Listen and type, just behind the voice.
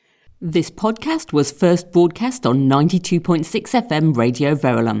This podcast was first broadcast on 92.6 FM Radio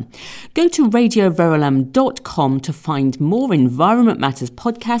Verulam. Go to radioverulam.com to find more Environment Matters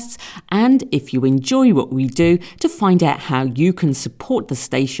podcasts, and if you enjoy what we do, to find out how you can support the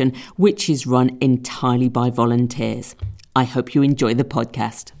station, which is run entirely by volunteers. I hope you enjoy the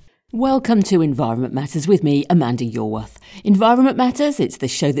podcast. Welcome to Environment Matters with me, Amanda Yorworth. Environment Matters, it's the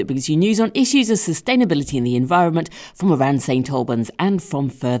show that brings you news on issues of sustainability in the environment from around St Albans and from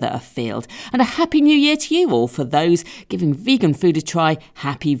further afield. And a happy new year to you all. For those giving vegan food a try,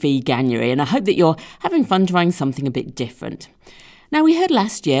 happy Veganuary. And I hope that you're having fun trying something a bit different. Now, we heard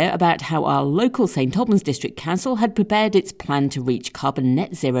last year about how our local St Albans District Council had prepared its plan to reach carbon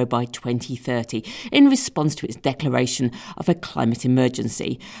net zero by 2030 in response to its declaration of a climate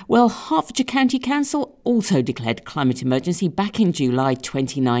emergency. Well, Hertfordshire County Council also declared climate emergency back in July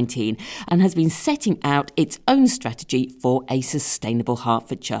 2019 and has been setting out its own strategy for a sustainable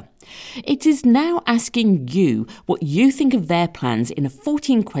Hertfordshire. It is now asking you what you think of their plans in a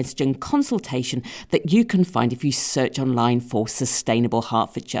 14-question consultation that you can find if you search online for Sustainable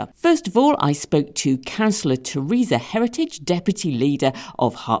Hertfordshire. First of all, I spoke to Councillor Teresa Heritage, Deputy Leader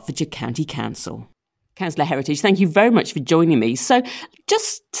of Hertfordshire County Council. Councillor Heritage, thank you very much for joining me. So,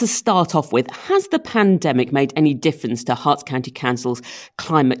 just to start off with, has the pandemic made any difference to Herts County Council's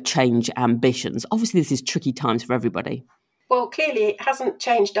climate change ambitions? Obviously, this is tricky times for everybody. Well, clearly it hasn't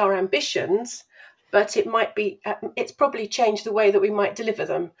changed our ambitions, but it's probably changed the way that we might deliver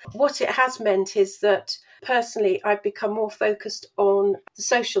them. What it has meant is that personally, I've become more focused on the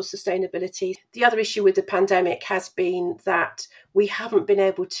social sustainability. The other issue with the pandemic has been that we haven't been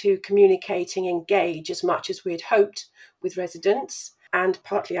able to communicate and engage as much as we'd hoped with residents. And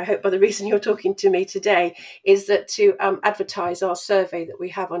partly, I hope, by the reason you're talking to me today, is that to advertise our survey that we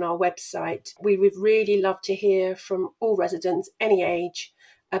have on our website. We would really love to hear from all residents, any age,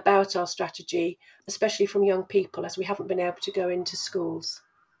 about our strategy, especially from young people, as we haven't been able to go into schools.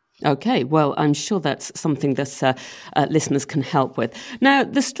 OK, well, I'm sure that's something that listeners can help with. Now,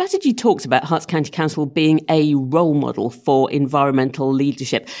 the strategy talks about Herts County Council being a role model for environmental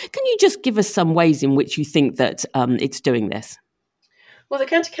leadership. Can you just give us some ways in which you think that it's doing this? Well, the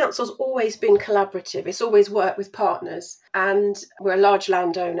County Council's always been collaborative. It's always worked with partners, and we're a large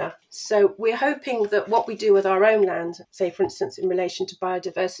landowner. So we're hoping that what we do with our own land, say, for instance, in relation to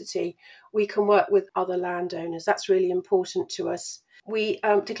biodiversity, we can work with other landowners. That's really important to us. We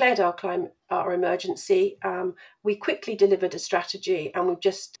declared our emergency. We quickly delivered a strategy, and we've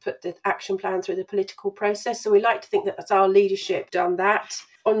just put the action plan through the political process. So we like to think that that's our leadership done that.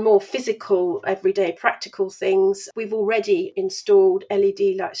 On more physical, everyday, practical things, we've already installed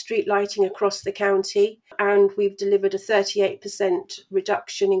LED street lighting across the county, and we've delivered a 38%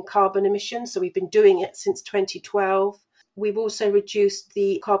 reduction in carbon emissions. So we've been doing it since 2012. We've also reduced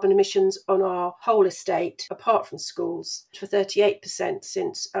the carbon emissions on our whole estate, apart from schools, for 38%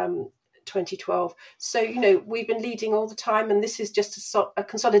 since 2012. So, we've been leading all the time, and this is just a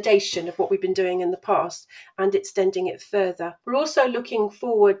consolidation of what we've been doing in the past and extending it further. We're also looking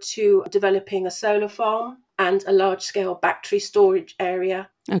forward to developing a solar farm and a large-scale battery storage area.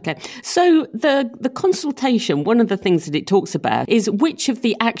 OK, so the consultation, one of the things that it talks about is which of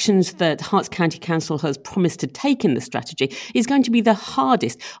the actions that Herts County Council has promised to take in the strategy is going to be the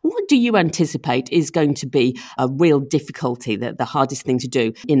hardest. What do you anticipate is going to be a real difficulty, the hardest thing to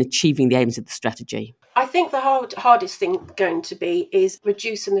do in achieving the aims of the strategy? I think the hardest thing going to be is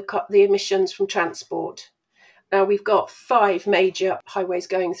reducing the emissions from transport. Now, we've got 5 major highways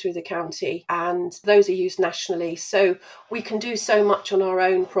going through the county, and those are used nationally. So we can do so much on our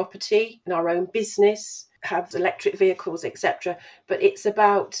own property, in our own business, have electric vehicles, etc. But it's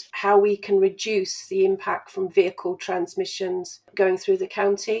about how we can reduce the impact from vehicle transmissions going through the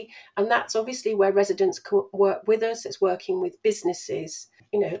county. And that's obviously where residents can work with us. It's working with businesses.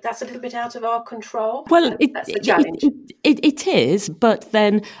 That's a little bit out of our control. Well, that's the challenge. It is, but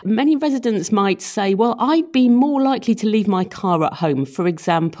then many residents might say, well, I'd be more likely to leave my car at home, for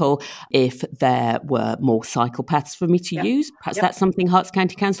example, if there were more cycle paths for me to use. Perhaps that's something Herts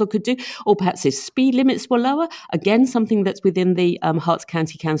County Council could do. Or perhaps if speed limits were lower, again, something that's within the Herts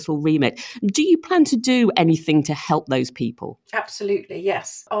County Council remit. Do you plan to do anything to help those people? Absolutely,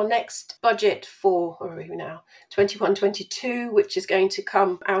 yes. Our next budget for, where are we now, 21-22, which is going to cover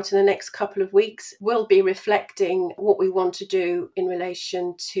come out in the next couple of weeks will be reflecting what we want to do in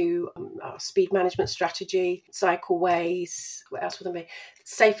relation to our speed management strategy, cycleways, what else would there be?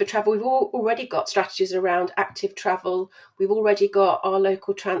 Safer travel. We've already got strategies around active travel. We've already got our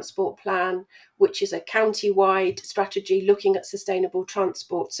local transport plan, which is a county-wide strategy looking at sustainable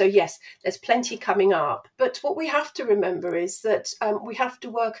transport. So yes, there's plenty coming up. But what we have to remember is that we have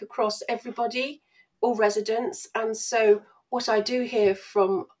to work across everybody, all residents. And so what I do hear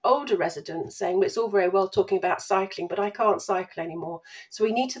from older residents saying, well, it's all very well talking about cycling, but I can't cycle anymore. So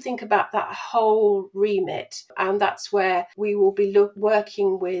we need to think about that whole remit. And that's where we will be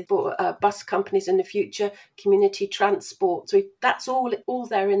working with bus companies in the future, community transport. So that's all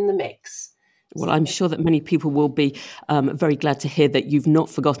there in the mix. Well, I'm sure that many people will be very glad to hear that you've not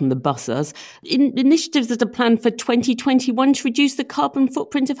forgotten the bussers. Initiatives that are planned for 2021 to reduce the carbon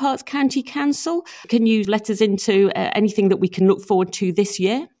footprint of Herts County Council. Can you let us into anything that we can look forward to this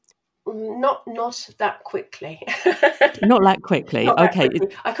year? Not that quickly. Not that quickly. Not Okay. that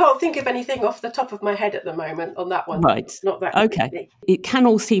quickly. I can't think of anything off the top of my head at the moment on that one. Right. Not that okay. quickly. It can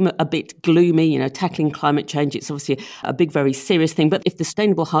all seem a bit gloomy, tackling climate change. It's obviously a big, very serious thing. But if the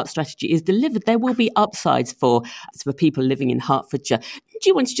Sustainable Herts strategy is delivered, there will be upsides for people living in Hertfordshire. Do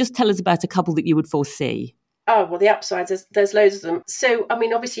you want to just tell us about a couple that you would foresee? Oh, well, the upsides, there's loads of them. So, I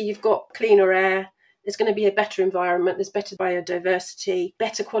mean, obviously you've got cleaner air. There's going to be a better environment. There's better biodiversity,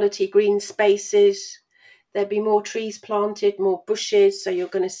 better quality green spaces. There'll be more trees planted, more bushes. So you're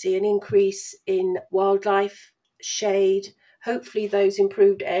going to see an increase in wildlife, shade. Hopefully those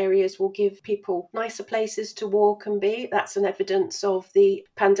improved areas will give people nicer places to walk and be. That's an evidence of the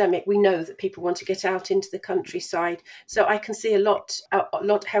pandemic. We know that people want to get out into the countryside. So I can see a lot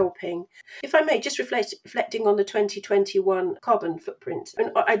helping. If I may, just reflecting on the 2021 carbon footprint. And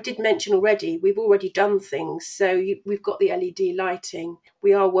I did mention already, we've already done things. So we've got the LED lighting.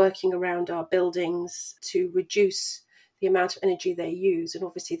 We are working around our buildings to reduce the amount of energy they use. And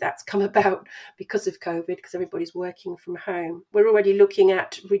obviously that's come about because of COVID, because everybody's working from home. We're already looking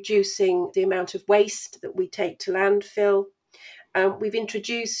at reducing the amount of waste that we take to landfill. We've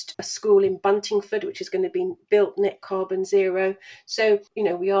introduced a school in Buntingford, which is going to be built net carbon zero. So,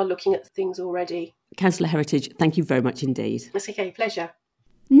 we are looking at things already. Councillor Heritage, thank you very much indeed. That's okay, pleasure.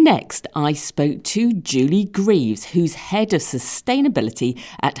 Next, I spoke to Julie Greaves, who's Head of Sustainability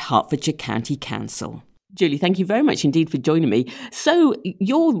at Hertfordshire County Council. Julie, thank you very much indeed for joining me. So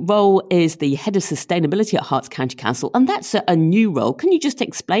your role is the Head of Sustainability at Herts County Council, and that's a new role. Can you just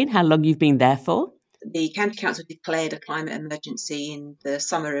explain how long you've been there for? The County Council declared a climate emergency in the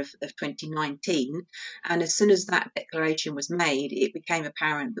summer of 2019, and as soon as that declaration was made, it became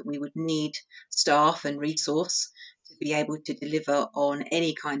apparent that we would need staff and resource to be able to deliver on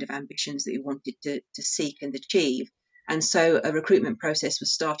any kind of ambitions that we wanted to seek and achieve. And so a recruitment process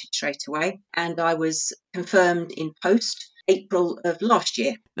was started straight away, and I was confirmed in post April of last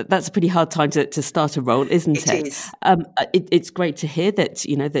year. That's a pretty hard time to start a role, isn't it? It is. It's great to hear that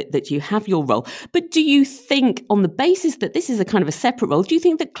that you have your role. But do you think, on the basis that this is a kind of a separate role, do you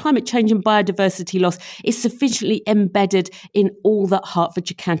think that climate change and biodiversity loss is sufficiently embedded in all that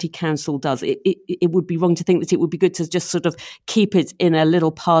Hertfordshire County Council does? It would be wrong to think that it would be good to just sort of keep it in a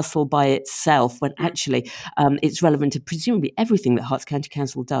little parcel by itself, when actually it's relevant to presumably everything that Herts County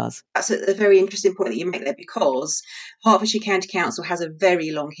Council does. That's a very interesting point that you make there, because Hertfordshire County Council has a very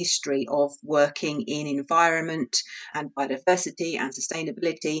long history of working in environment and biodiversity and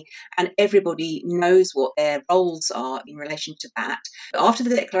sustainability, and everybody knows what their roles are in relation to that. But after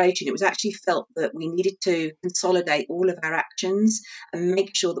the declaration, it was actually felt that we needed to consolidate all of our actions and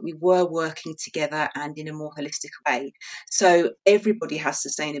make sure that we were working together and in a more holistic way. So everybody has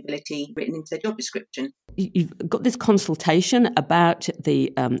sustainability written into their job description. You've got this consultation about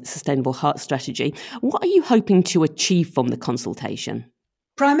the Sustainable Herts strategy. What are you hoping to achieve from the consultation?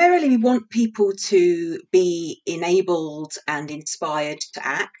 Primarily, we want people to be enabled and inspired to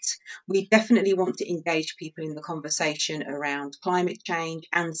act. We definitely want to engage people in the conversation around climate change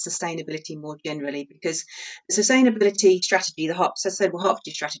and sustainability more generally, because the sustainability strategy, the Sustainable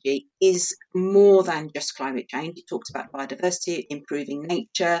Hertfordshire strategy, is more than just climate change. It talks about biodiversity, improving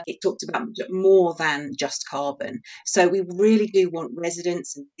nature. It talks about more than just carbon. So we really do want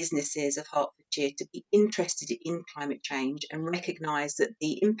residents and businesses of Hertfordshire to be interested in climate change and recognise that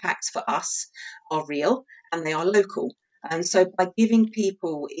the impacts for us are real and they are local. And so by giving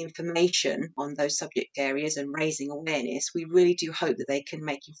people information on those subject areas and raising awareness, we really do hope that they can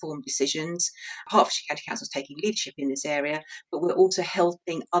make informed decisions. Hertfordshire County Council is taking leadership in this area, but we're also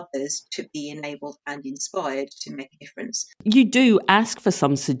helping others to be enabled and inspired to make a difference. You do ask for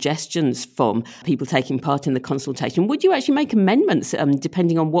some suggestions from people taking part in the consultation. Would you actually make amendments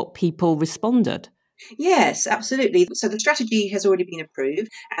depending on what people responded? Yes, absolutely. So the strategy has already been approved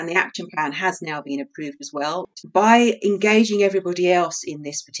and the action plan has now been approved as well. By engaging everybody else in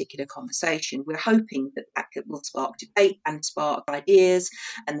this particular conversation, we're hoping that will spark debate and spark ideas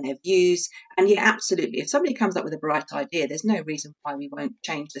and their views. And yeah, absolutely. If somebody comes up with a bright idea, there's no reason why we won't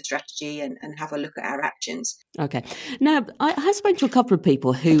change the strategy and have a look at our actions. Okay. Now, I have spoken to a couple of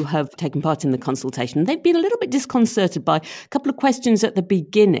people who have taken part in the consultation. They've been a little bit disconcerted by a couple of questions at the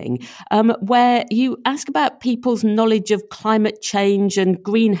beginning where you ask about people's knowledge of climate change and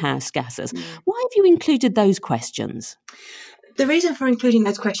greenhouse gases. Why have you included those questions? The reason for including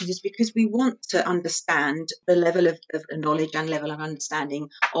those questions is because we want to understand the level of knowledge and level of understanding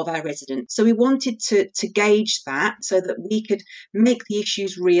of our residents. So we wanted to gauge that so that we could make the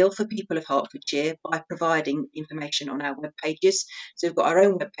issues real for people of Hertfordshire by providing information on our web pages. So we've got our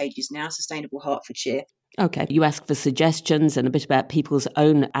own web pages now, Sustainable Hertfordshire. Okay, you ask for suggestions and a bit about people's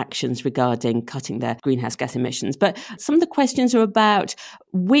own actions regarding cutting their greenhouse gas emissions. But some of the questions are about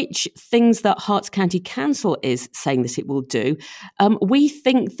which things that Herts County Council is saying that it will do. We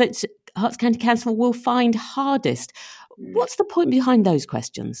think that Herts County Council will find hardest. What's the point behind those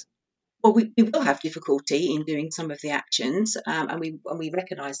questions? Well, we will have difficulty in doing some of the actions, and we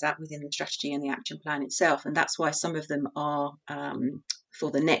recognise that within the strategy and the action plan itself, and that's why some of them are for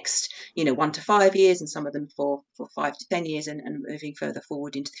the next 1 to 5 years, and some of them for 5 to 10 years, and moving further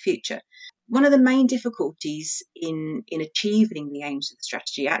forward into the future. One of the main difficulties in achieving the aims of the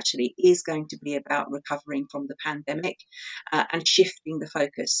strategy actually is going to be about recovering from the pandemic and shifting the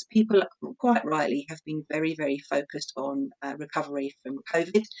focus. People quite rightly have been very, very focused on recovery from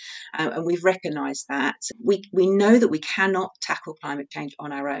COVID, and we've recognised that. We know that we cannot tackle climate change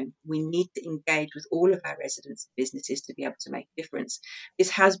on our own. We need to engage with all of our residents and businesses to be able to make a difference.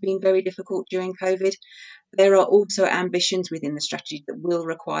 This has been very difficult during COVID. There are also ambitions within the strategy that will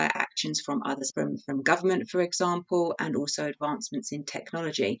require actions from others, from government, for example, and also advancements in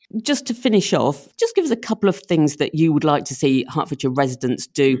technology. Just to finish off, just give us a couple of things that you would like to see Hertfordshire residents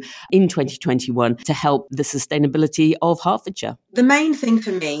do in 2021 to help the sustainability of Hertfordshire. The main thing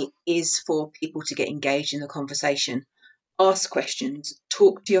for me is for people to get engaged in the conversation. Ask questions,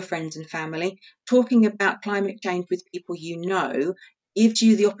 talk to your friends and family. Talking about climate change with people you know gives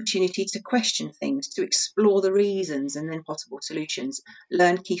you the opportunity to question things, to explore the reasons and then possible solutions,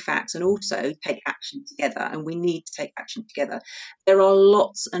 learn key facts, and also take action together. And we need to take action together. There are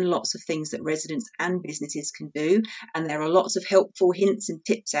lots and lots of things that residents and businesses can do, and there are lots of helpful hints and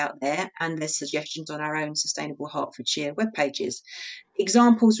tips out there, and there's suggestions on our own Sustainable Hertfordshire web pages.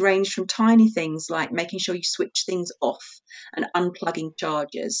 Examples range from tiny things like making sure you switch things off and unplugging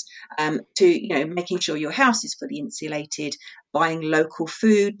chargers, to making sure your house is fully insulated, buying local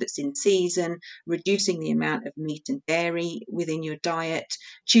food that's in season, reducing the amount of meat and dairy within your diet,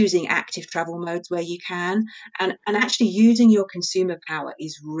 choosing active travel modes where you can, and actually using your consumer power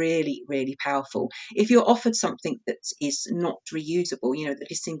is really, really powerful. If you're offered something that is not reusable, that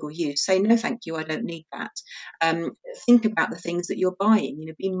is single use, say, no, thank you, I don't need that. Think about the things that you're buying,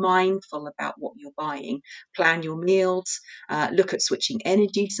 be mindful about what you're buying, plan your meals, look at switching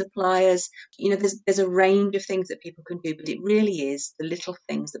energy suppliers. There's a range of things that people can do, but it really is the little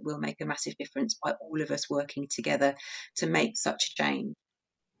things that will make a massive difference by all of us working together to make such a change.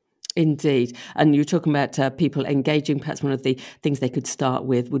 Indeed. And you're talking about people engaging. Perhaps one of the things they could start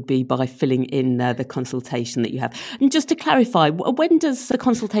with would be by filling in the consultation that you have. And just to clarify, when does the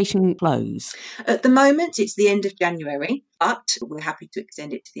consultation close? At the moment, it's the end of January, but we're happy to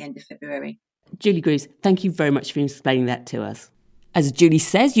extend it to the end of February. Julie Greaves, thank you very much for explaining that to us. As Julie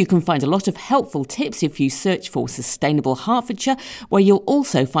says, you can find a lot of helpful tips if you search for Sustainable Hertfordshire, where you'll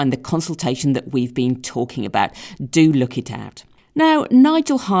also find the consultation that we've been talking about. Do look it out. Now,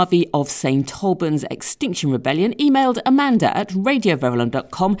 Nigel Harvey of St Albans Extinction Rebellion emailed Amanda at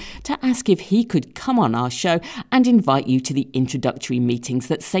radioverulam.com to ask if he could come on our show and invite you to the introductory meetings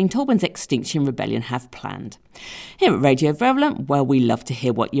that St Albans Extinction Rebellion have planned. Here at Radio Verulam, well, we love to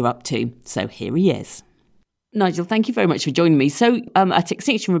hear what you're up to, so here he is. Nigel, thank you very much for joining me. So at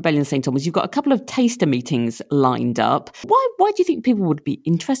Extinction Rebellion St Albans, you've got a couple of taster meetings lined up. Why do you think people would be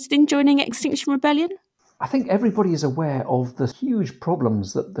interested in joining Extinction Rebellion? I think everybody is aware of the huge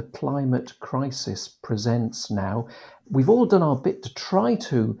problems that the climate crisis presents now. We've all done our bit to try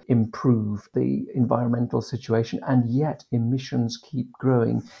to improve the environmental situation, and yet emissions keep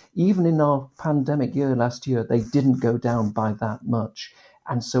growing. Even in our pandemic year last year, they didn't go down by that much.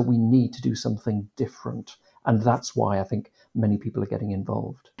 And so we need to do something different. And that's why I think many people are getting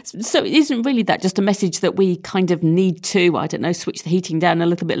involved. So isn't really that just a message that we kind of need to, I don't know, switch the heating down a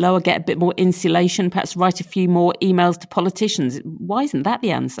little bit lower, get a bit more insulation, perhaps write a few more emails to politicians? Why isn't that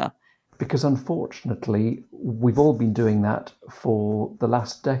the answer? Because unfortunately, we've all been doing that for the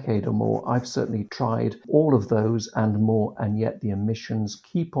last decade or more. I've certainly tried all of those and more, and yet the emissions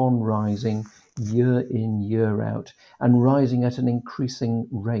keep on rising year in, year out, and rising at an increasing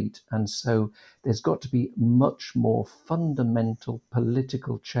rate. And so there's got to be much more fundamental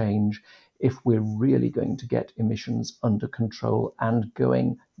political change if we're really going to get emissions under control and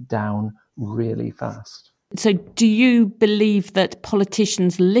going down really fast. So do you believe that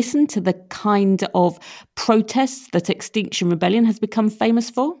politicians listen to the kind of protests that Extinction Rebellion has become famous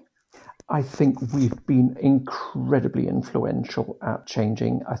for? I think we've been incredibly influential at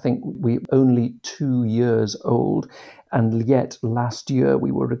changing. I think we're only 2 years old, and yet last year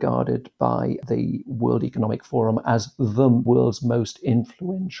we were regarded by the World Economic Forum as the world's most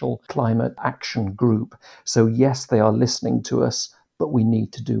influential climate action group. So yes, they are listening to us, but we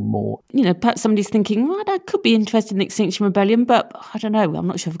need to do more. You know, perhaps somebody's thinking, well, I could be interested in Extinction Rebellion, but I don't know, I'm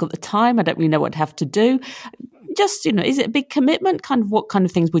not sure if I've got the time, I don't really know what to have to do. Just, you know, is it a big commitment? What kind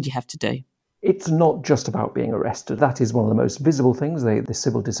of things would you have to do? It's not just about being arrested. That is one of the most visible things, the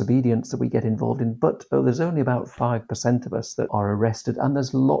civil disobedience that we get involved in. But there's only about 5% of us that are arrested, and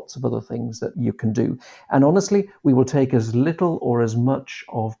there's lots of other things that you can do. And honestly, we will take as little or as much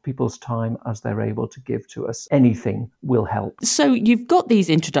of people's time as they're able to give to us. Anything will help. So you've got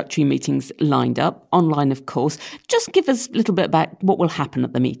these introductory meetings lined up, online of course. Just give us a little bit about what will happen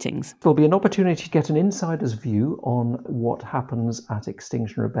at the meetings. There'll be an opportunity to get an insider's view on what happens at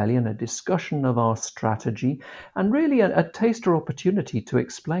Extinction Rebellion, a discussion of our strategy, and really a taster opportunity to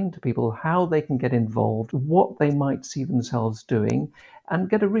explain to people how they can get involved, what they might see themselves doing, and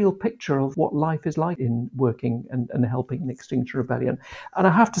get a real picture of what life is like in working and helping in Extinction Rebellion. And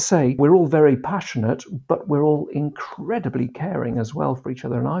I have to say, we're all very passionate, but we're all incredibly caring as well for each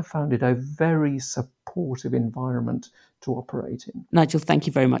other. And I've found it a very supportive environment to operate in. Nigel, thank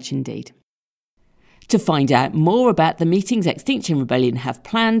you very much indeed. To find out more about the meetings Extinction Rebellion have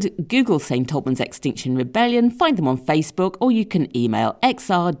planned, Google St Albans Extinction Rebellion, find them on Facebook, or you can email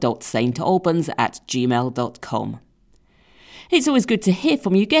xr.stalbans@gmail.com. It's always good to hear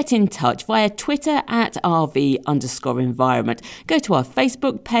from you. Get in touch via Twitter at @RV_environment. Go to our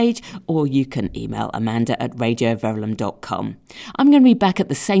Facebook page, or you can email Amanda@radioverulam.com. I'm going to be back at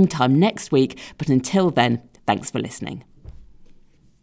the same time next week, but until then, thanks for listening.